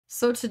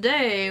So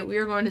today we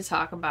are going to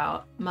talk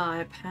about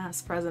my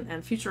past, present,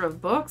 and future of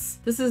books.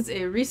 This is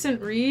a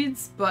recent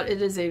reads, but it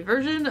is a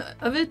version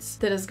of it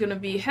that is going to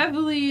be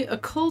heavily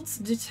Occult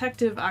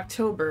Detective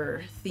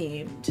October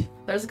themed.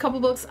 There's a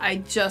couple books I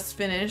just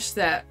finished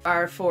that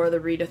are for the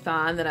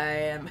readathon that I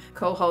am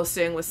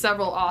co-hosting with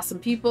several awesome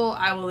people.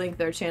 I will link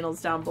their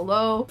channels down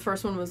below.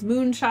 First one was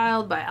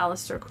Moonchild by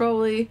Aleister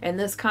Crowley, and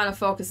this kind of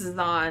focuses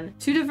on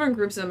two different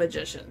groups of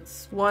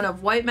magicians. One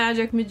of white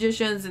magic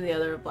magicians and the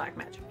other of black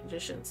magic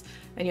magicians.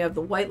 And you have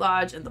the White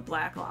Lodge and the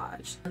Black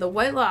Lodge. The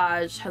White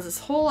Lodge has this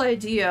whole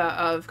idea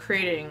of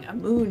creating a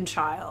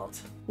Moonchild.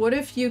 What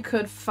if you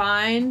could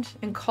find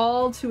and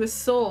call to a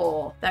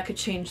soul that could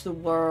change the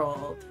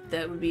world,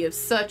 that would be of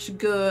such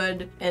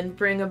good and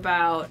bring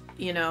about,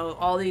 you know,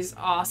 all these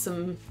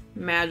awesome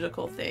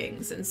magical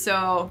things? And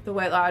so the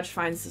White Lodge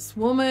finds this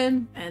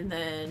woman, and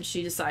then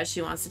she decides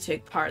she wants to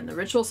take part in the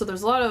ritual. So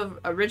there's a lot of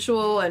a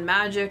ritual and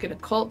magic and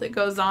occult that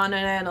goes on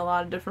in it, and a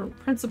lot of different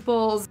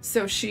principles.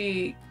 So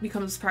she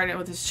becomes pregnant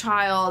with this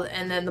child,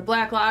 and then the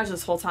Black Lodge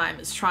this whole time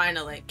is trying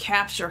to like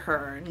capture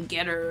her and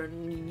get her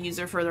and use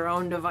her for their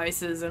own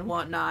devices and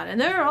whatnot. And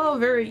they're all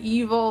very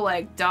evil,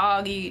 like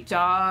dog eat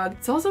dog.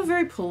 It's also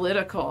very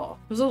political.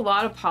 There's a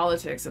lot of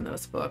politics in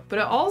this book, but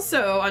it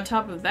also, on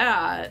top of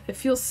that, it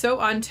feels so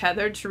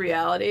untethered to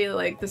reality.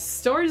 Like the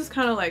story just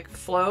kind of like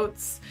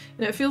floats,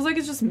 and it feels like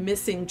it's just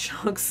missing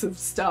chunks of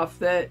stuff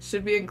that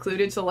should be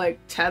included to like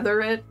tether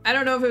it. I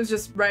don't know if it was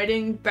just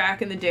writing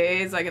back in the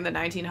days, like in the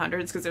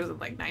 1900s, because it was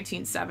like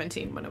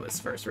 1917 when it was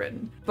first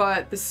written.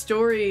 But the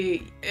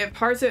story, at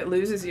parts it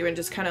loses you and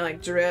just kind of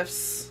like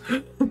drifts.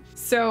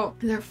 So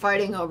they're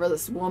fighting over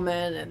this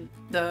woman, and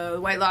the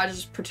White Lodge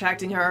is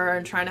protecting her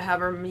and trying to have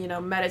her, you know,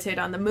 meditate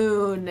on the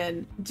moon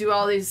and do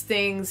all these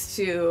things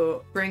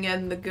to bring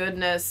in the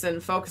goodness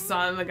and focus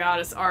on the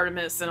goddess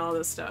Artemis and all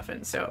this stuff.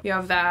 And so you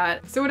have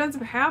that. So what ends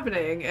up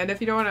happening, and if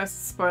you don't want a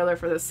spoiler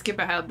for this, skip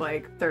ahead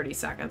like 30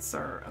 seconds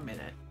or a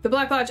minute. The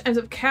Black Lodge ends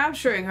up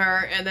capturing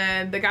her, and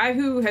then the guy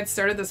who had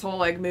started this whole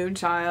like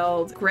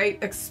Moonchild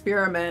great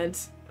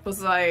experiment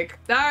was like,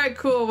 all right,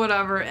 cool,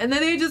 whatever. And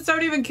then they just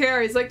don't even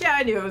care. He's like, yeah,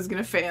 I knew it was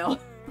gonna fail.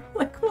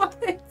 Like, what?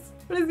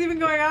 What is even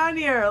going on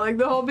here? Like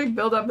the whole big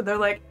build up, and they're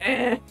like,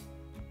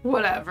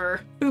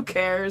 whatever, who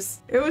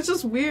cares? It was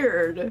just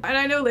weird. And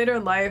I know later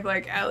in life,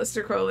 like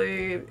Aleister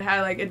Crowley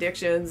had like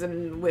addictions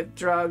and with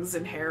drugs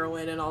and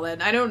heroin and all that.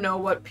 And I don't know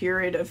what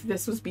period of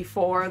this was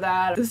before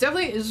that. It was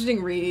definitely an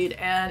interesting read.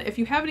 And if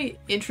you have any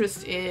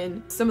interest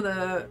in some of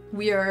the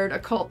weird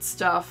occult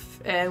stuff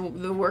and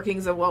the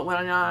workings of what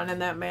went on in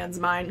that man's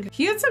mind,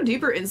 he had some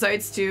deeper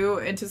insights too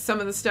into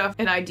some of the stuff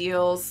and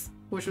ideals,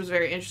 which was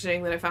very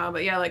interesting that I found.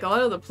 But yeah, like a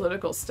lot of the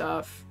political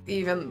stuff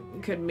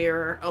even could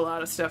mirror a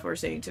lot of stuff we're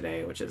seeing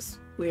today, which is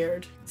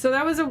weird. So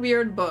that was a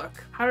weird book.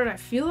 How did I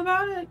feel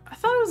about it? I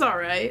thought it was all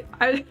right.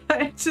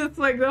 I just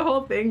like the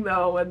whole thing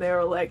though, when they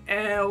were like,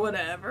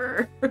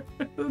 whatever,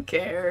 who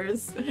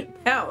cares?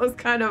 That was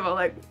kind of a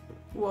like,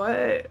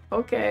 what?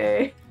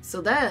 Okay. So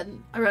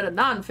then I read a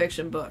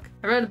nonfiction book.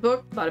 I read a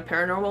book about a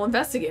paranormal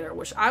investigator,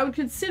 which I would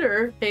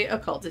consider a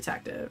occult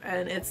detective,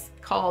 and it's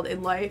called A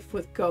Life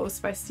with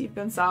Ghosts by Steve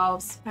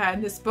Gonsalves.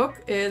 And this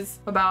book is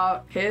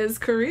about his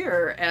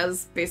career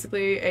as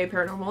basically a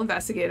paranormal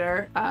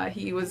investigator.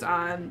 He was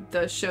on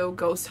the show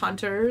Ghost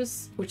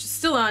Hunters, which is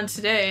still on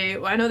today.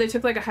 I know they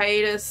took like a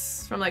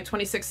hiatus from like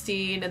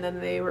 2016, and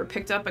then they were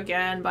picked up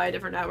again by a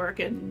different network,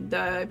 and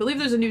I believe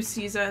there's a new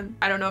season.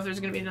 I don't know if there's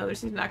gonna be another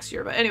season next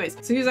year, but anyways,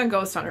 so he was on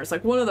Ghost Hunters,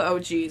 like one of the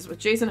OGs, with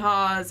Jason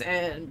Hawes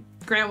and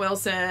Grant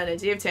Wilson and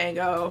Dave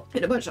Tango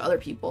and a bunch of other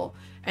people.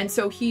 And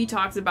so he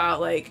talks about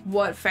like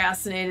what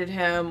fascinated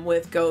him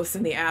with ghosts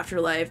in the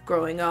afterlife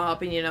growing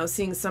up, and you know,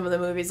 seeing some of the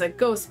movies like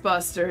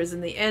Ghostbusters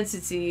and The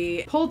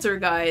Entity,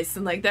 Poltergeist,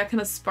 and like that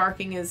kind of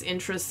sparking his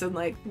interest in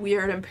like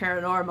weird and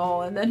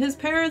paranormal. And then his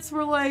parents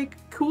were like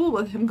cool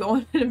with him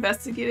going and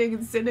investigating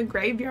and sitting in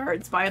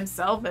graveyards by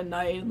himself at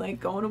night and like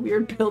going to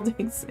weird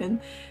buildings,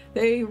 and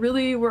they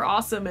really were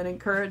awesome and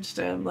encouraged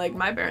him. Like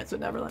my parents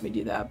would never let me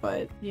do that,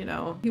 but you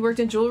know, he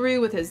worked in jewelry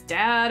with his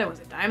dad and was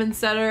a diamond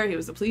setter. He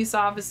was a police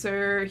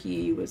officer.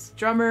 He was a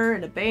drummer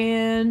in a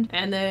band,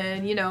 and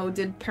then, you know,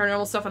 did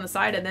paranormal stuff on the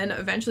side. And then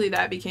eventually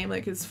that became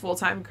like his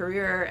full-time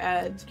career.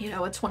 And, you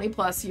know, with 20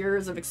 plus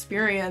years of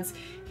experience,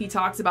 he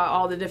talks about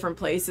all the different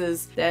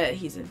places that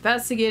he's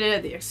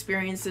investigated, the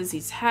experiences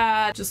he's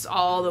had, just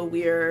all the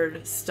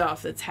weird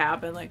stuff that's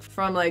happened, like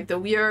from like the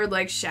weird,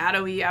 like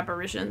shadowy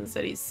apparitions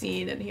that he's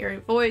seen and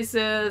hearing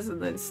voices,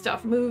 and then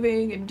stuff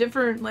moving and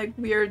different like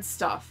weird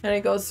stuff. And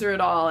it goes through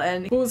it all.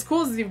 And what was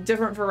cool is the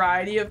different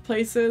variety of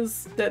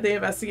places that they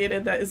investigated.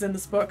 related that is in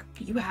this book.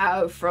 You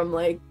have from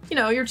like, you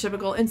know, your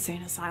typical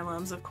insane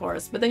asylums, of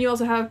course, but then you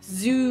also have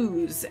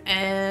zoos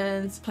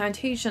and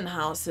plantation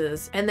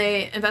houses. And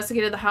they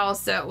investigated the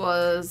house that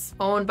was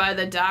owned by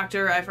the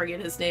doctor, I forget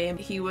his name.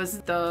 He was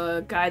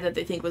the guy that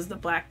they think was the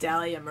Black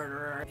Dahlia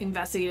murderer.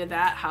 Investigated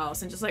that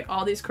house and just like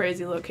all these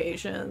crazy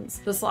locations,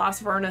 the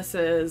Sloss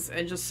furnaces,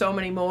 and just so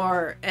many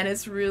more. And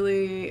it's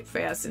really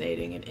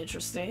fascinating and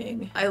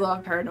interesting. I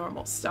love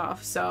paranormal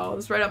stuff, so it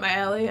was right up my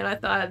alley, and I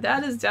thought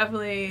that is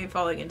definitely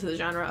falling into the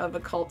genre of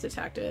occult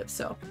detective.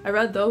 So I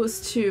read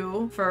those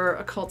two for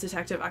Occult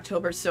Detective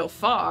October so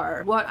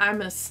far. What I'm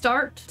gonna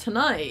start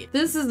tonight,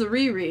 this is the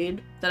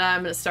reread that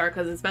I'm gonna start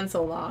because it's been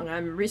so long.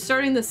 I'm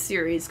restarting this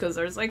series because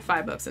there's like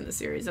 5 books in the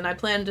series, and I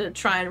plan to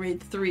try and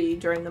read 3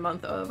 during the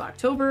month of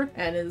October,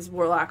 and is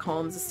Warlock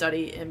Holmes: A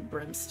Study in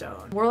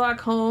Brimstone.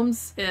 Warlock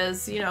Holmes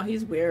is, you know,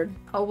 he's weird.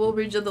 I will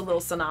read you the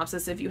little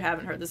synopsis if you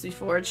haven't heard this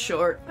before. It's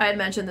short. I had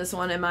mentioned this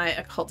one in my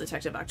Occult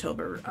Detective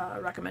October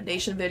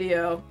recommendation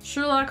video.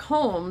 Sherlock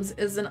Holmes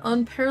is an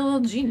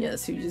unparalleled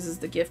genius who uses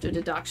the gift of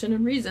deduction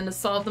and reason to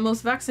solve the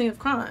most vexing of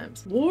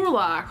crimes.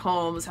 Warlock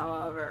Holmes,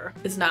 however,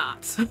 is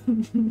not.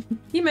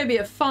 He may be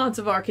a font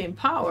of arcane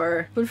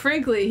power, but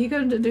frankly, he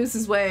couldn't deduce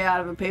his way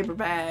out of a paper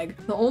bag.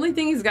 The only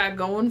thing he's got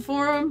going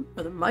for him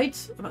are the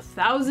might of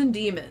 1,000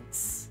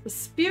 demons, the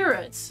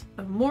spirit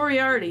of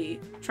Moriarty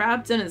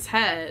trapped in his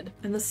head,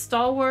 and the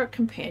stalwart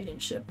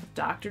companionship of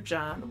Dr.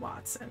 John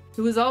Watson,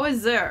 who was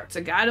always there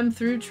to guide him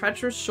through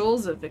treacherous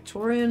shoals of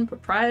Victorian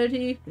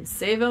propriety and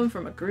save him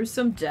from a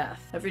gruesome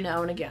death every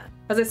now and again.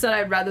 As I said,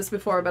 I'd read this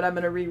before, but I'm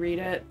gonna reread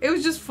it. It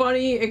was just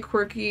funny and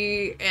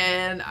quirky,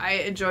 and I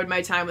enjoyed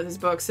my time with this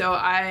book, so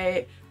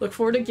I look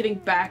forward to getting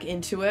back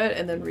into it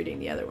and then reading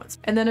the other ones.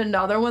 And then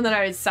another one that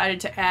I decided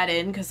to add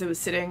in because it was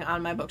sitting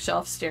on my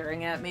bookshelf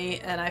staring at me,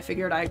 and I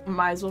figured I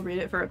might as well read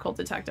it for Occult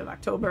Detective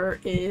October,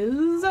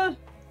 is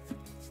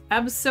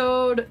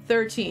episode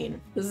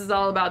 13. This is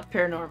all about the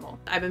paranormal.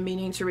 I've been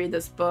meaning to read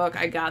this book.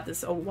 I got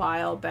this a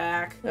while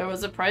back. There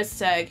was a price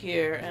tag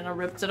here and I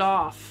ripped it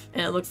off,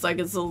 and it looks like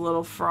it's a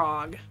little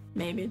frog.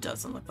 Maybe it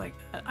doesn't look like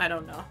that. I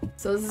don't know.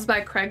 So this is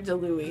by Craig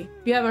DeLuey.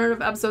 If you haven't heard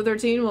of episode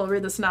 13, we'll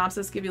read the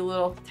synopsis, give you a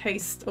little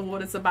taste of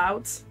what it's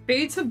about.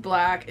 Fade to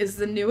Black is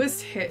the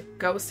newest hit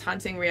ghost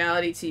hunting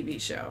reality TV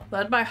show,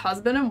 led by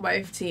husband and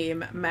wife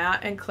team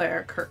Matt and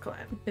Claire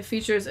Kirkland. It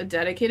features a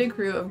dedicated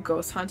crew of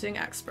ghost hunting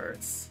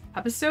experts.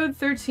 Episode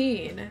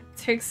 13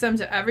 takes them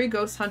to every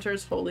ghost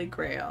hunter's holy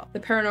grail, the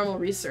Paranormal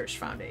Research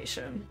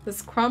Foundation.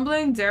 This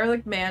crumbling,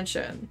 derelict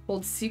mansion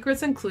holds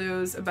secrets and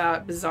clues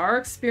about bizarre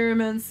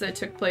experiments that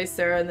took place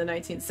there in the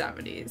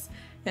 1970s.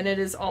 And it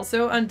is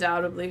also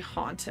undoubtedly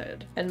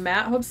haunted. And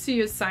Matt hopes to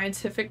use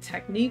scientific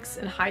techniques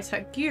and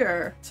high-tech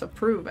gear to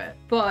prove it.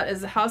 But as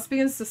the house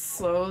begins to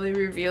slowly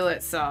reveal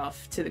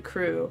itself to the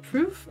crew,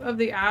 proof of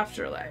the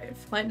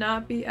afterlife might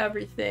not be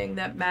everything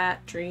that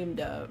Matt dreamed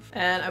of.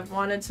 And I've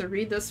wanted to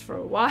read this for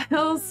a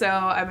while, so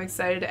I'm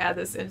excited to add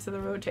this into the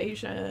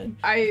rotation.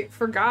 I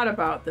forgot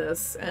about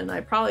this, and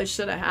I probably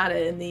should have had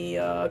it in the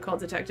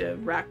Occult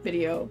Detective rack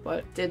video,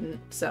 but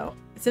didn't, so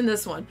it's in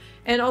this one.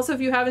 And also, if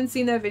you haven't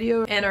seen that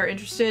video and are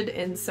interested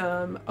in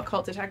some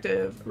Occult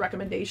Detective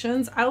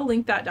recommendations, I'll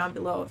link that down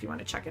below if you want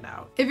to check it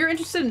out. If you're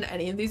interested in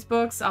any of these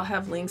books, I'll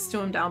have links to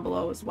them down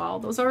below as well.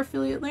 Those are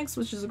affiliate links,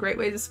 which is a great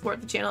way to support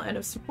the channel and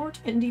to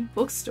support indie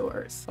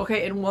bookstores.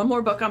 Okay, and one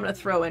more book I'm going to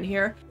throw in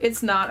here.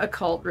 It's not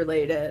occult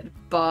related,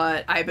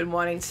 but I've been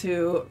wanting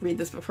to read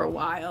this book for a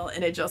while,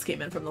 and it just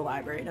came in from the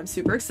library, and I'm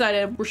super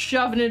excited. We're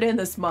shoving it in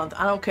this month.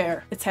 I don't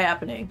care. It's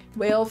happening.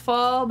 Whale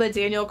Fall by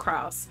Daniel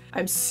Kraus.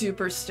 I'm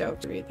super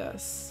stoked to read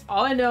this.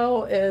 All I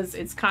know is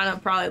it's kind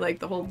of probably like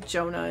the whole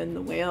Jonah and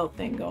the whale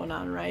thing going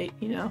on, right?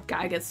 You know,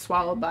 guy gets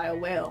swallowed by a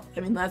whale.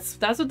 I mean, that's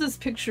what this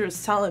picture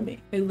is telling me.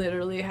 I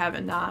literally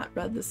haven't not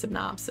read the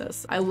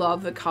synopsis. I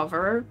love the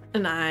cover,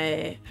 and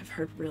I have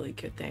heard really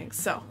good things.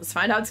 So let's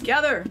find out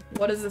together.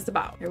 What is this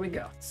about? Here we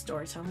go.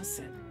 Storytelling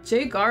Sin.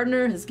 Jay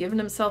Gardner has given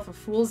himself a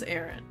fool's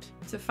errand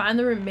to find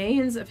the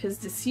remains of his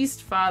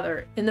deceased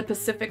father in the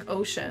Pacific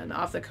Ocean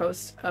off the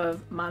coast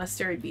of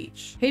Monastery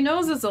Beach. He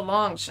knows it's a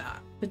long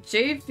shot, but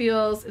Jay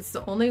feels it's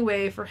the only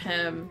way for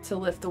him to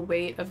lift the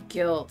weight of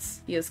guilt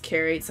he has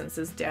carried since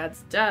his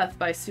dad's death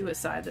by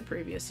suicide the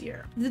previous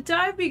year. The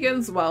dive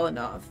begins well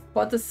enough,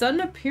 but the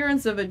sudden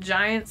appearance of a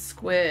giant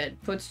squid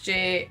puts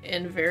Jay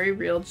in very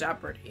real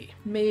jeopardy,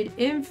 made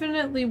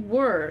infinitely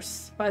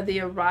worse by the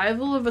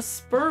arrival of a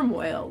sperm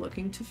whale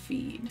looking to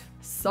feed.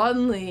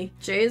 Suddenly,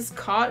 Jay is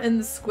caught in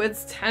the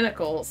squid's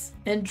tentacles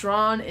and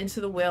drawn into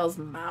the whale's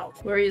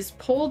mouth, where he is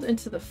pulled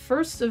into the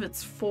first of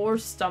its 4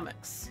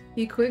 stomachs.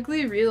 He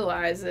quickly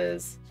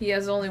realizes he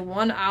has only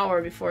 1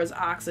 hour before his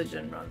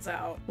oxygen runs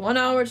out. 1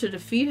 hour to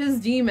defeat his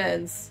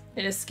demons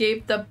and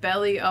escape the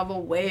belly of a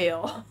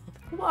whale.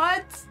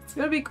 What? It's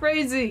gonna be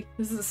crazy.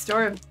 This is a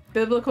story of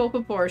biblical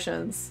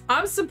proportions.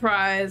 I'm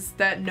surprised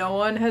that no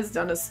one has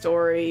done a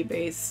story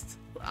based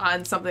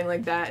on something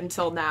like that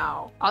until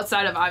now.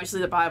 Outside of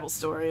obviously the Bible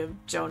story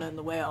of Jonah and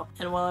the whale.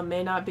 And while it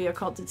may not be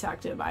Occult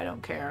Detective, I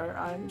don't care.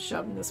 I'm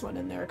shoving this one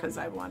in there because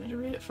I wanted to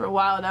read it for a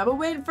while and I've been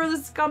waiting for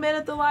this to come in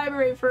at the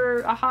library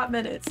for a hot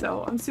minute.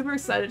 So I'm super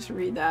excited to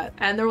read that.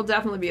 And there will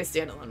definitely be a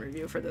standalone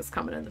review for this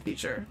coming in the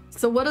future.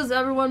 So what has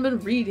everyone been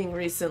reading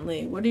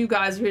recently? What are you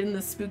guys reading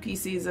this spooky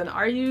season?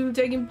 Are you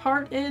taking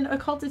part in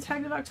Occult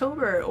Detective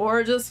October?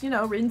 Or just, you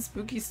know, reading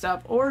spooky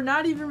stuff? Or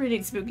not even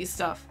reading spooky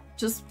stuff?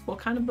 Just what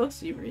kind of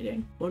books are you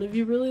reading? What have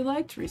you really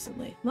liked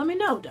recently? Let me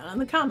know down in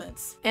the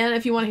comments. And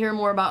if you want to hear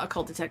more about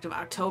Occult Detective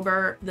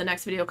October, the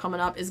next video coming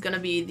up is going to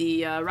be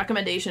the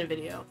recommendation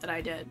video that I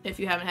did, if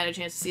you haven't had a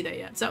chance to see that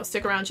yet. So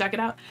stick around, check it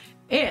out.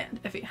 And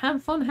if you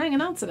had fun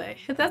hanging out today,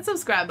 hit that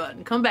subscribe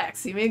button, come back,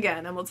 see me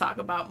again, and we'll talk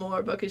about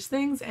more bookish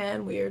things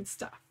and weird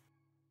stuff.